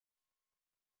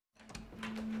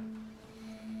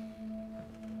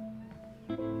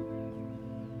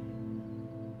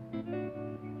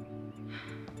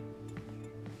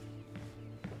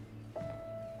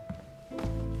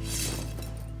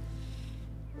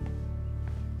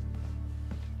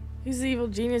Who's the evil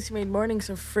genius who made morning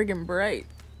so friggin' bright?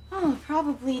 Oh,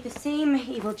 probably the same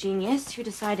evil genius who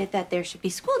decided that there should be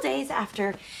school days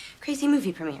after crazy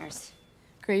movie premieres.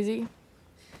 Crazy?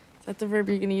 Is that the verb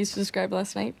you're gonna use to describe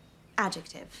last night?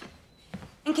 Adjective.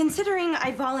 And considering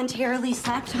I voluntarily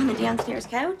slept on the downstairs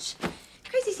couch,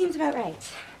 crazy seems about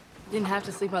right. You didn't have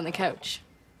to sleep on the couch.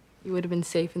 You would have been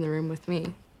safe in the room with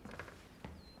me.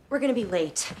 We're gonna be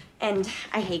late, and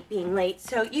I hate being late,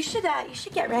 so you should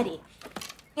get ready.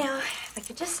 You know, if I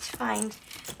could just find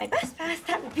my bus pass,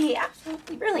 that would be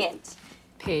absolutely brilliant.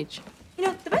 Paige. You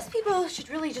know, the best people should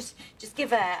really just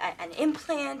give an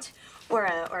implant or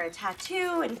a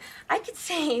tattoo, and I could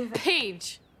save.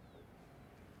 Paige!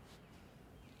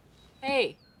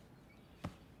 Hey.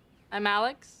 I'm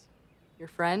Alex, your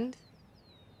friend.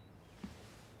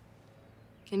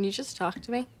 Can you just talk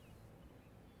to me?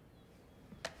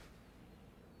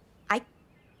 I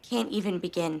can't even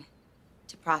begin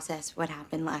to process what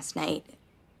happened last night.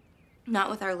 Not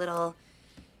with our little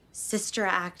sister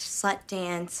act slut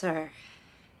dance or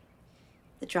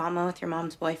the drama with your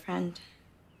mom's boyfriend.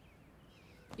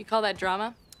 You call that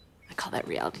drama? I call that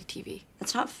reality TV.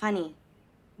 That's not funny.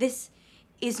 This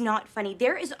is not funny.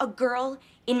 There is a girl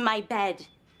in my bed,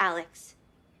 Alex.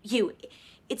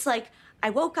 It's like I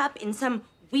woke up in some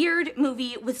weird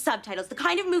movie with subtitles, the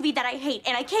kind of movie that I hate,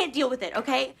 and I can't deal with it,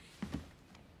 okay?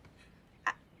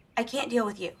 I can't deal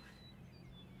with you.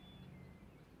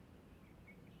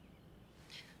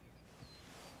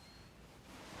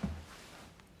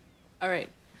 All right.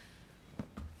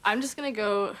 I'm just gonna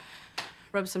go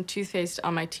rub some toothpaste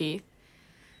on my teeth,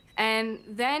 and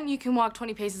then you can walk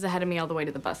 20 paces ahead of me all the way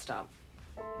to the bus stop.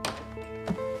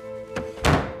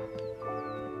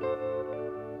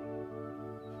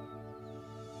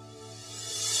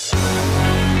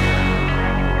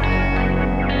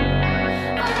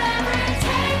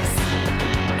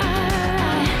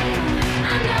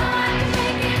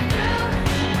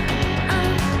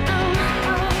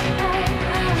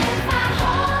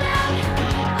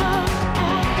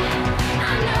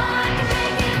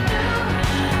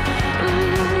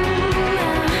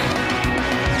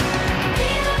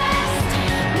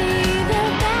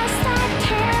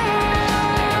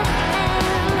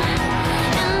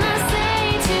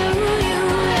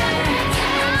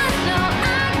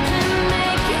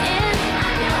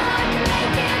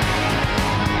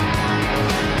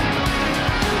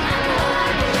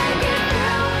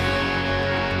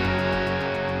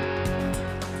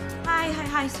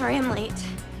 Sorry I'm late.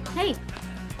 Hey,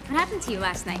 what happened to you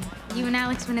last night? You and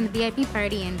Alex went in the VIP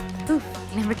party and poof,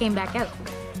 you never came back out.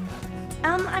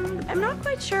 I'm not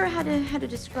quite sure how to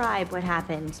describe what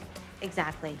happened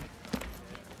exactly.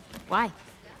 Why?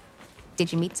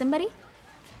 Did you meet somebody?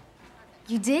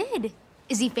 You did?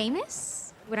 Is he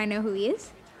famous? Would I know who he is?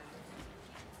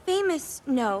 Famous,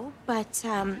 no, but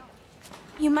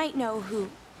you might know who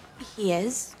he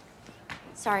is.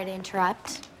 Sorry to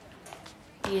interrupt.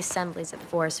 The assembly's at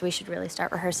 4, so we should really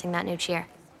start rehearsing that new cheer.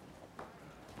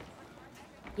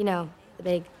 You know, the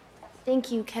big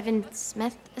thank you, Kevin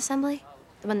Smith assembly?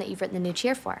 The one that you've written the new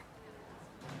cheer for.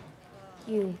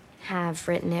 You have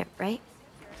written it, right?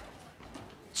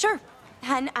 Sure.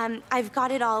 And I've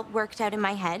got it all worked out in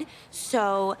my head.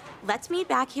 So let's meet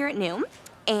back here at noon,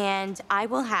 and I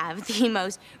will have the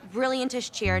most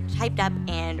brilliantish cheer typed up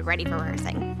and ready for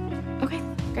rehearsing. Okay,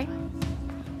 great.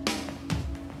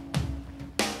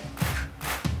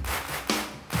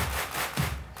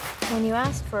 When you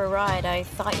asked for a ride, I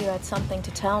thought you had something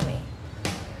to tell me.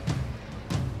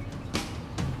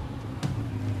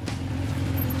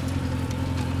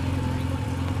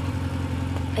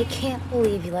 I can't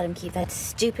believe you let him keep that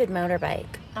stupid motorbike.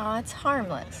 Oh, it's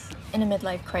harmless. In a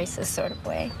midlife crisis sort of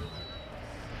way.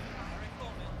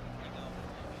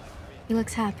 He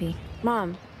looks happy.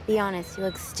 Mom, be honest, you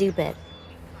look stupid.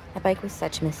 That bike was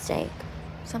such a mistake.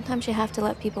 Sometimes you have to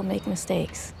let people make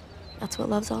mistakes. That's what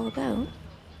love's all about.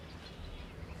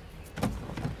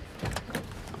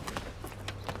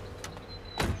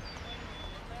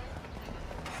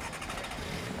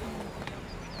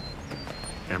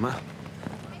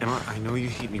 Emma, I know you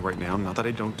hate me right now, not that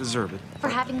I don't deserve it. For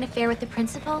having an affair with the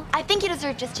principal? I think you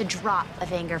deserve just a drop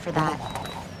of anger for that.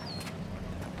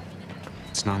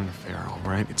 It's not an affair, all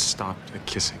right? It stopped at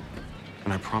kissing.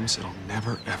 And I promise it'll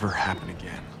never, ever happen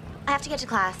again. I have to get to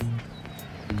class.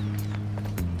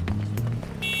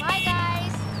 Bye,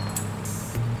 guys.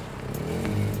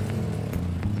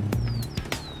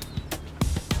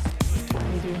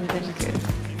 You're doing really good.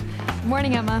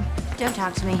 Morning, Emma. Don't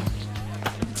talk to me.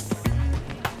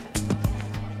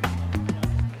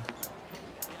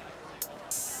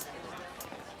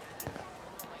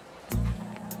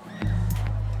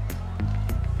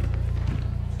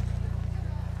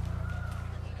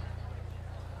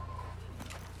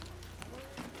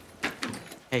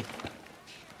 Hey.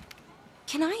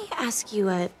 Can I ask you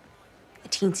a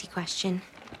teensy question?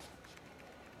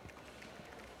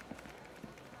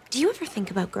 Do you ever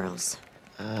think about girls?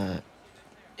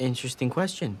 Interesting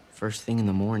question. First thing in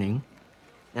the morning.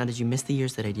 Now, did you miss the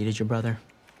years that I dated your brother?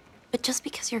 But just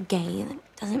because you're gay,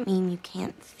 that doesn't mean you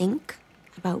can't think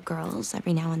about girls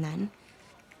every now and then,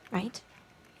 right?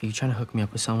 Are you trying to hook me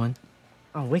up with someone?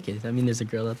 Oh, wicked. I mean, there's a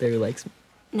girl out there who likes me.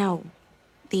 No.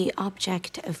 The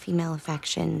object of female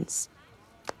affection's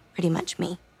pretty much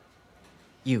me.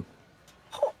 You.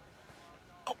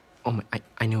 Oh my,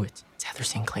 I knew it. It's Heather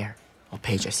Sinclair. Well,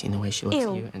 Paige, I've seen the way she looks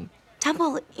at you, and...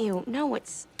 Double ew. No,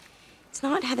 it's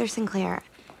not Heather Sinclair.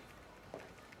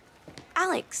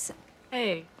 Alex.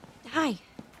 Hey. Hi.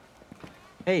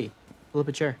 Hey, pull up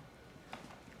a chair.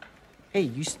 Hey,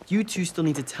 you two still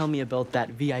need to tell me about that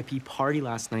VIP party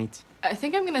last night. I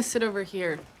think I'm gonna sit over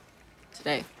here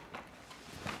today.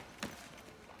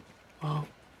 Oh.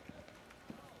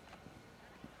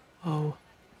 Oh.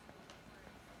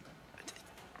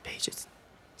 Paige, it's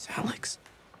Alex.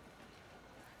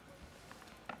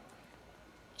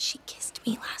 She kissed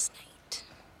me last night.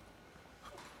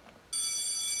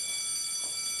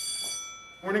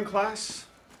 Morning, class.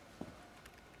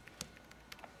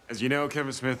 As you know,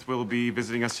 Kevin Smith will be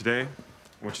visiting us today.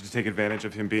 I want you to take advantage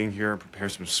of him being here and prepare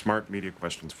some smart media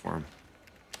questions for him.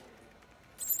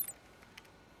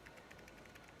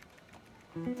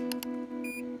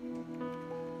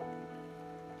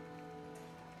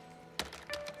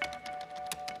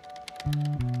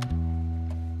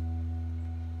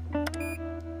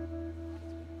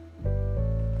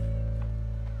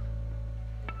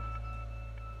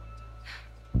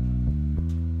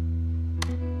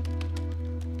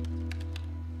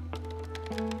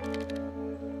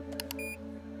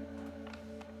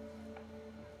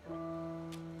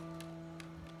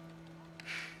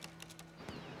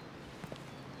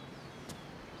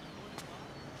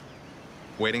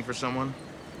 Waiting for someone?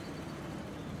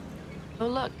 Oh,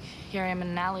 look. Here I am in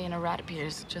an alley and a rat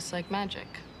appears, just like magic.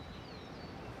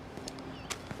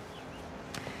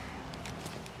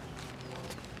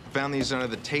 Found these under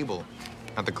the table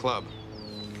at the club.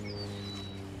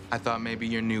 I thought maybe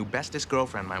your new bestest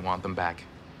girlfriend might want them back.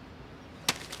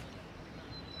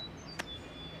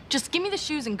 Just give me the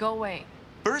shoes and go away.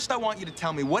 First, I want you to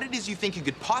tell me what it is you think you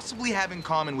could possibly have in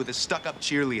common with a stuck-up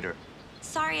cheerleader.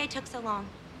 Sorry I took so long.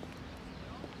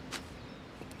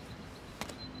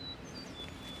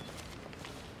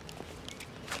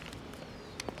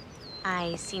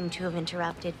 I seem to have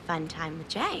interrupted fun time with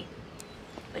Jay,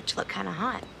 which looked kind of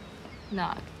hot.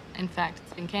 Not. In fact,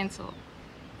 it's been canceled.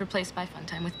 Replaced by fun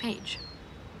time with Paige.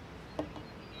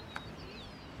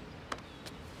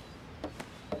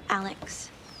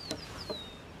 Alex,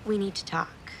 we need to talk.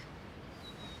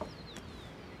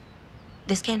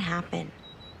 This can't happen.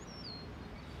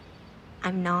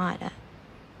 I'm not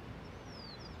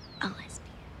a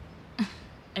lesbian.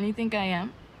 And you think I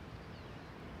am?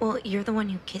 Well, you're the one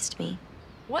who kissed me.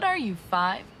 What are you,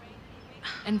 5?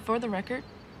 And for the record,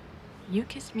 you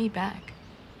kissed me back.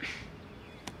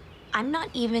 I'm not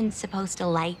even supposed to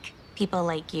like people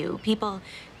like you. People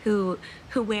who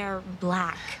wear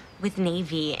black with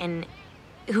navy and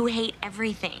who hate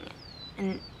everything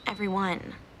and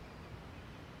everyone.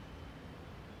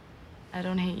 I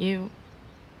don't hate you.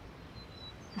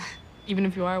 Even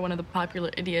if you are one of the popular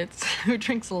idiots who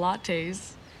drinks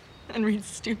lattes and reads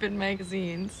stupid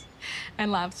magazines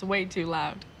and laughs way too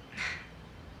loud.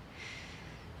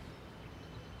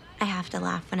 I have to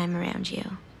laugh when I'm around you.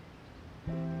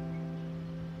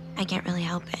 I can't really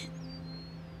help it.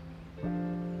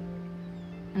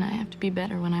 And I have to be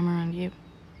better when I'm around you.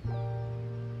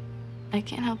 I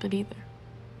can't help it either.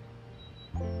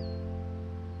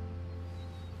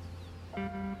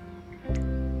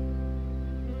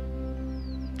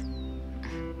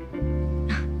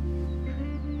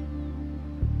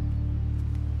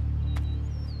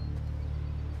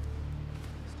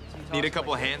 Need a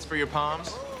couple hands for your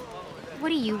palms? What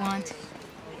do you want?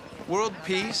 World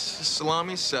peace, a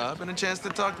salami sub, and a chance to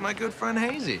talk to my good friend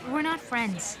Hazy. We're not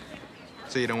friends.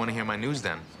 So you don't want to hear my news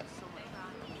then?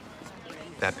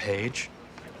 That Paige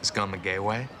has gone the gay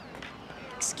way?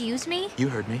 Excuse me? You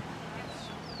heard me.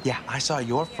 Yeah, I saw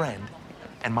your friend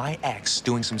and my ex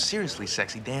doing some seriously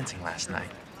sexy dancing last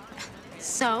night.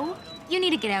 So? You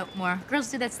need to get out more. Girls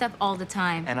do that stuff all the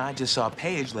time. And I just saw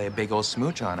Paige lay a big old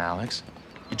smooch on Alex.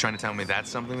 You trying to tell me that's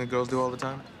something that girls do all the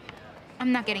time?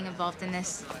 I'm not getting involved in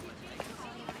this.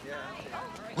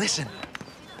 Listen,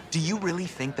 do you really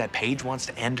think that Paige wants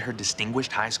to end her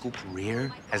distinguished high school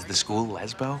career as the school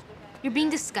lesbo? You're being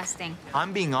disgusting.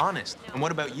 I'm being honest. And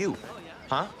what about you?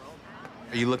 Huh?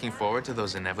 Are you looking forward to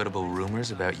those inevitable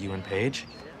rumors about you and Paige?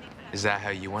 Is that how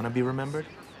you want to be remembered?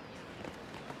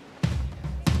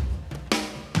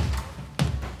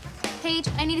 Paige,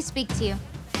 I need to speak to you.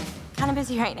 Kind of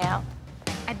busy right now.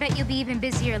 I bet you'll be even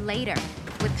busier later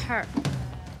with her.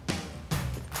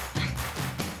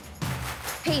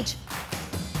 Paige,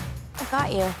 I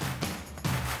got you.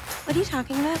 What are you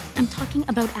talking about? I'm talking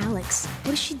about Alex.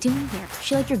 What is she doing here?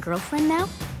 She like your girlfriend now?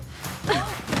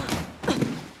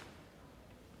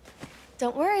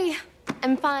 Don't worry,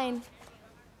 I'm fine.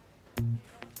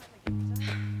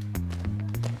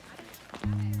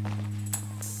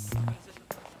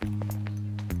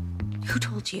 Who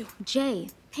told you? Jay,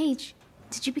 Paige,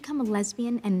 did you become a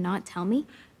lesbian and not tell me?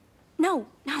 No,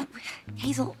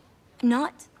 Hazel, I'm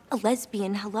not a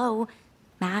lesbian. Hello,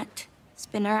 Matt,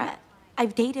 Spinner.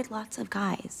 I've dated lots of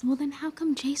guys. Well, then how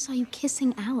come Jay saw you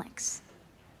kissing Alex?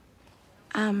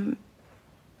 I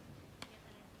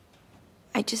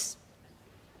just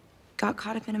got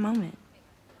caught up in a moment.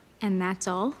 And that's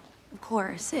all? Of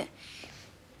course, it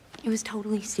was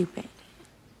totally stupid.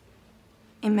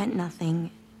 It meant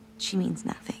nothing. She means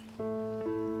nothing.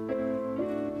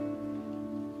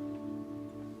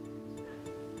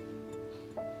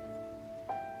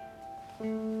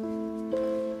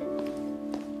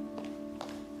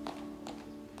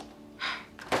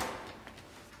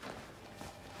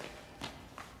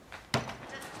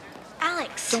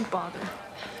 Alex! Don't bother.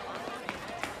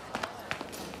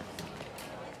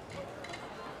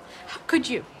 How could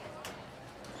you?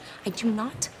 I do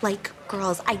not like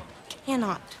girls. I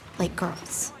cannot like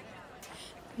girls.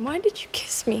 Why did you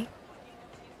kiss me?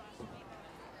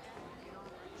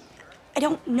 I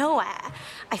don't know.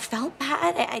 I felt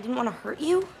bad. I didn't want to hurt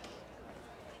you.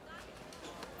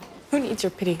 Who needs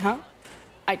your pity, huh?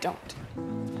 I don't.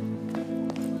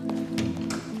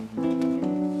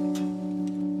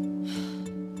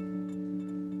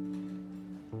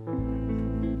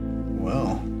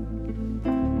 Well.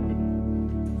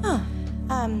 Oh,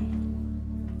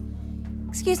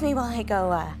 excuse me while I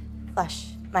go, flush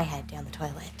my head down the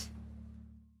toilet.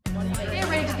 Okay,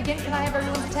 ready to begin. Can I have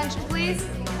everyone's attention, please?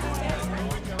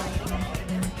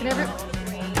 Can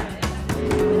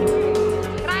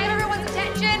I have everyone's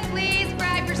attention, please?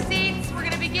 Grab your seats. We're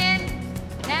gonna begin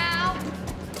now.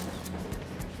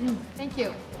 Thank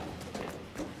you.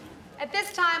 At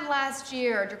this time last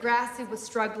year, Degrassi was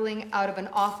struggling out of an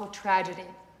awful tragedy.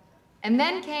 And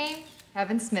then came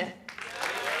Kevin Smith.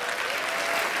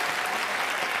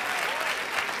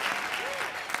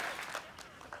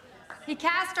 He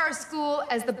cast our school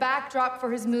as the backdrop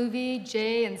for his movie,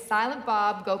 Jay and Silent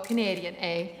Bob Go Canadian,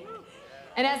 eh?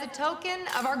 And as a token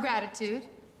of our gratitude,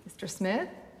 Mr. Smith,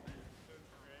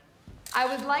 I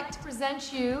would like to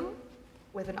present you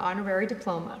with an honorary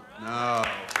diploma. No.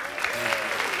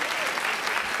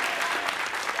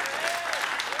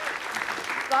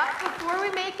 But before we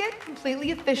make it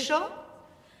completely official,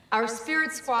 our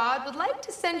spirit squad would like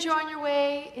to send you on your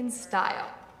way in style.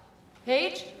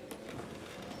 Paige?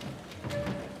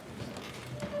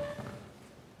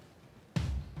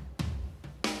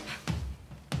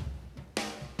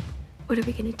 What are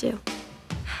we gonna do?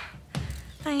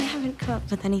 I haven't come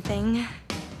up with anything.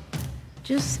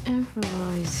 Just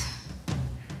improvise.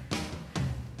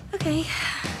 Okay,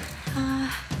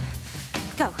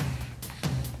 go.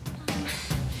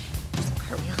 Just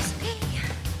cartwheels, okay?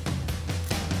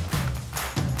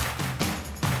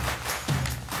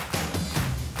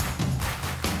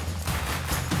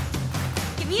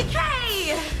 Give me a K!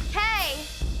 Hey!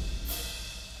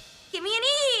 Give me an E!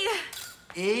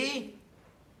 E?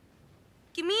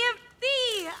 Give me a B!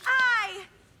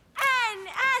 I-N-S-M-I-T-H!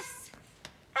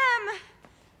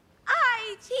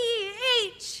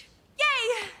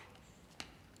 Yay!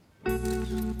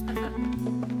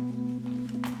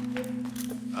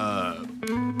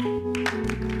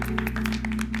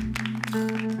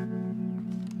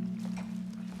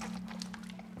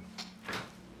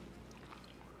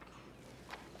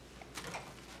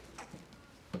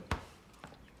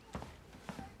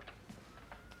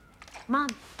 Mom,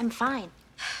 I'm fine.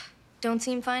 Don't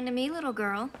seem fine to me, little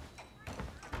girl.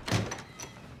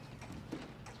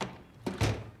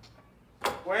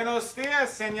 Buenos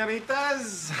dias,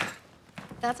 señoritas.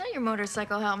 That's not your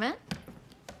motorcycle helmet.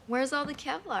 Where's all the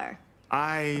Kevlar?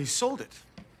 I sold it.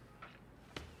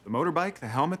 The motorbike, the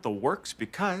helmet, the works,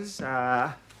 because,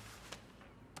 we're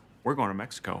going to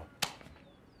Mexico.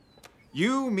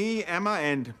 You, me, Emma,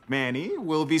 and Manny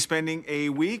will be spending a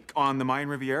week on the Mayan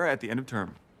Riviera at the end of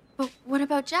term. But what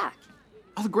about Jack?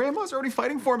 Oh, the grandma's already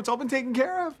fighting for him. It's all been taken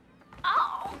care of.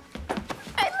 Oh,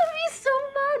 I love you so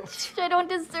much. I don't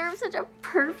deserve such a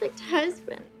perfect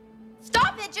husband.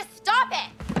 Stop it! Just stop it!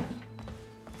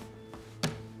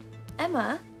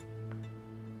 Emma?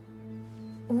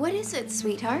 What is it,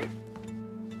 sweetheart?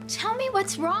 Tell me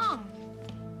what's wrong.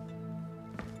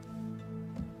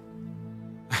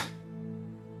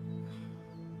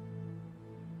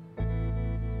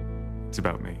 It's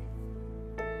about me.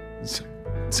 It's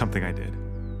something I did.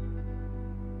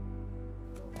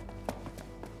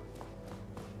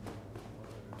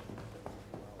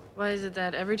 Why is it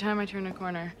that every time I turn a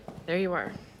corner, there you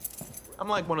are? I'm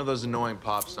like one of those annoying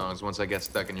pop songs. Once I get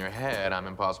stuck in your head, I'm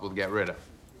impossible to get rid of.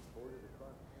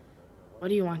 What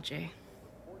do you want, Jay?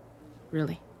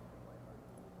 Really?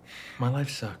 My life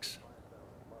sucks.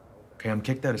 Okay, I'm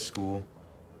kicked out of school.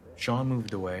 Sean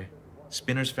moved away.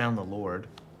 Spinners found the Lord.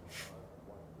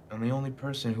 And the only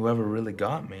person who ever really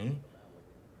got me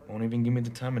won't even give me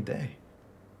the time of day.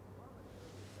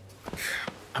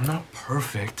 I'm not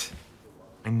perfect.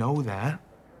 I know that.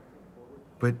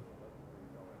 But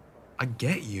I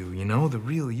get you, you know, the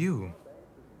real you.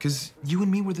 'Cause you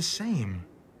and me were the same.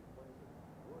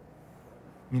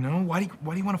 You know, why do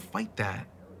you want to fight that?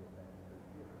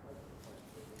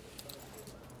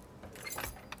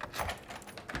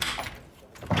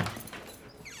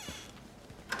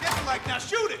 Like, now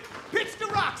shoot it! Pitch the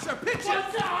rock, sir! Pitch it!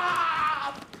 What's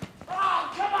up?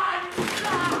 Oh, come on!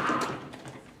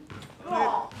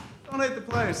 Oh. Don't hate the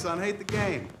player, son. Hate the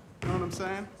game. You know what I'm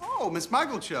saying? Oh, Miss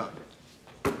Michaelchuck.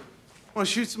 Want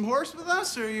to shoot some horse with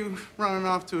us, or are you running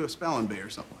off to a spelling bee or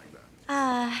something like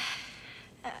that?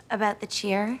 About the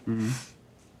cheer.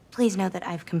 Please know that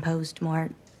I've composed more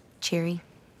cheery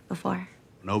before.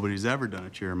 Nobody's ever done a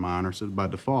cheer of mine, or so by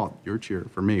default, your cheer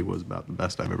for me was about the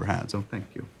best I've ever had, so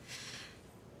thank you.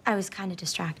 I was kind of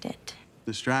distracted.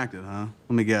 Distracted, huh?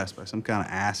 Let me guess, by some kind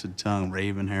of acid-tongued,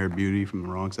 raven-haired beauty from the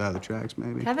wrong side of the tracks,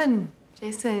 maybe? Kevin,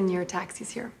 Jason, your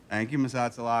taxi's here. Thank you, Miss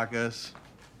Hatzilakis.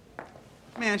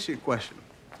 Let me ask you a question.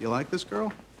 You like this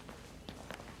girl?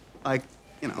 Like,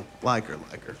 you know, like her.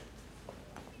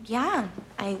 Yeah,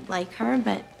 I like her,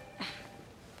 but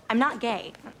I'm not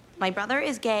gay. My brother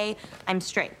is gay. I'm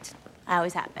straight. I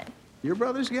always have been. Your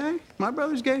brother's gay? My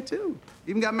brother's gay, too.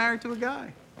 Even got married to a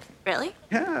guy. Really?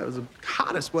 Yeah, it was the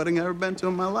hottest wedding I've ever been to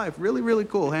in my life. Really, really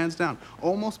cool, hands down.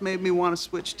 Almost made me want to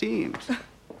switch teams.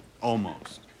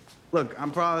 Almost. Look,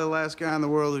 I'm probably the last guy in the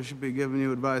world who should be giving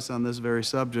you advice on this very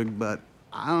subject, but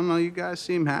I don't know, you guys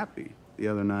seem happy the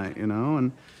other night, you know?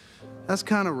 And that's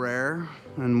kind of rare.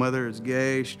 And whether it's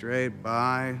gay, straight,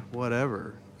 bi,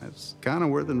 whatever, it's kind of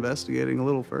worth investigating a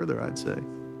little further, I'd say.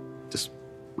 Just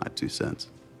my 2 cents.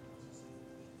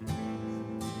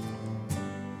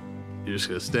 You're just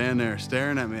gonna stand there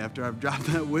staring at me after I've dropped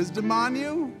that wisdom on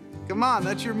you? Come on,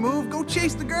 that's your move. Go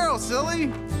chase the girl, silly.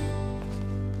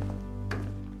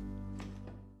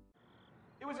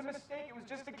 It was a mistake. It was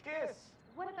just a kiss.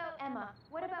 What about Emma?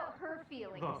 What about her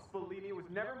feelings? Look, believe me, it was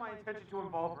never my intention to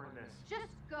involve her in this.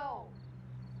 Just go.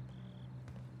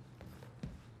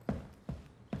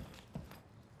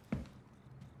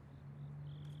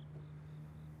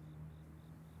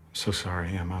 So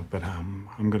sorry, Emma, but I'm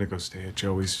gonna go stay at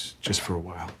Joey's just for a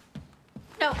while.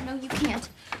 No, you can't.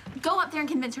 Go up there and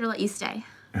convince her to let you stay.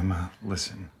 Emma,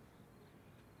 listen.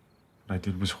 What I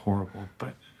did was horrible,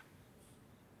 but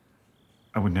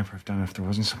I would never have done it if there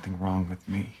wasn't something wrong with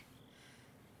me.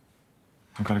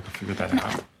 I've got to go figure that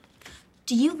out.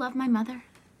 Do you love my mother?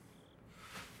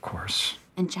 Of course.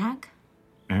 And Jack?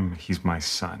 He's my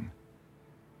son.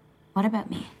 What about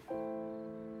me?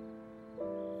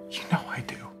 You know I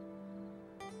do.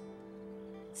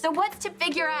 So what's to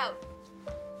figure out?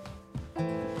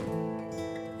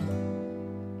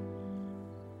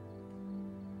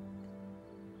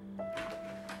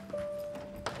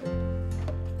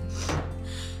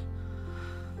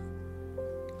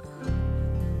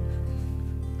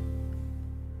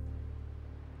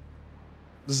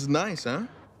 This is nice, huh?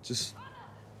 Just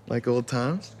like old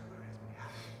times?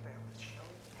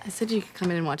 I said you could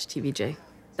come in and watch TV, Jay.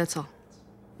 That's all.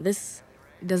 This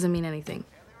doesn't mean anything.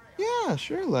 Yeah,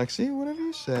 sure, Lexi. Whatever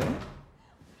you say.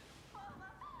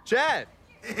 Chad!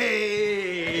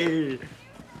 Hey!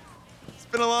 It's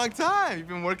been a long time. You've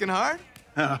been working hard?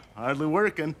 Hardly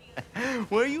working.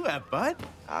 Where you at, bud?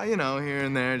 You know, here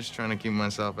and there, just trying to keep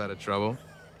myself out of trouble.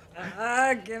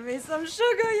 Give me some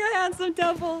sugar, you handsome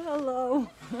devil. Hello.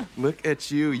 Look at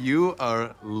you. You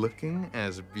are looking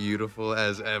as beautiful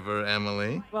as ever,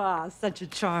 Emily. Wow, such a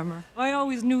charmer. I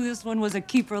always knew this one was a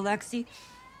keeper, Lexi.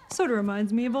 Sort of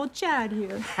reminds me of old Chad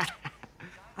here.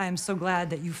 I am so glad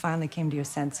that you finally came to your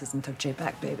senses and took Jay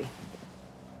back, baby.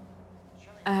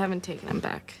 I haven't taken him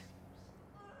back.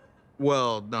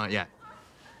 Well, not yet.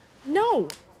 No,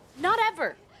 not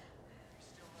ever.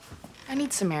 I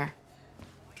need some air.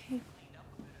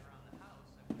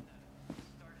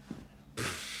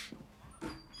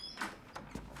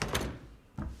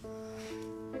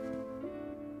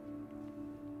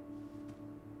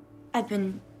 I've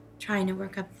been trying to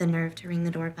work up the nerve to ring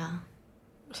the doorbell.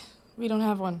 We don't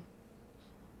have one.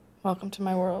 Welcome to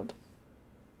my world.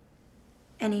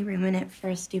 Any room in it for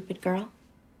a stupid girl?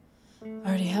 I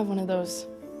already have one of those.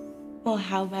 Well,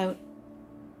 how about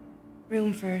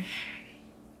room for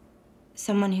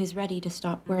someone who's ready to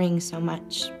stop worrying so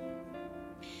much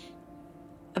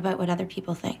about what other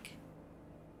people think?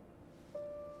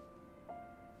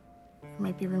 There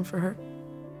might be room for her.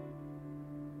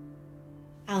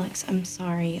 Alex, I'm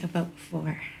sorry about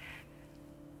before.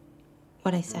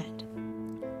 What I said.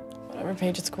 Whatever,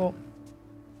 Paige, it's cool.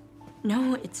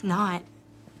 No, it's not.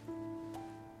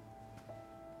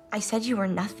 I said you were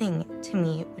nothing to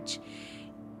me,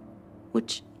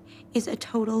 which is a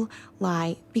total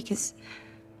lie, because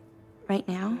right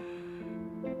now,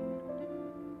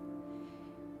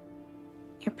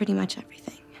 you're pretty much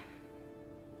everything.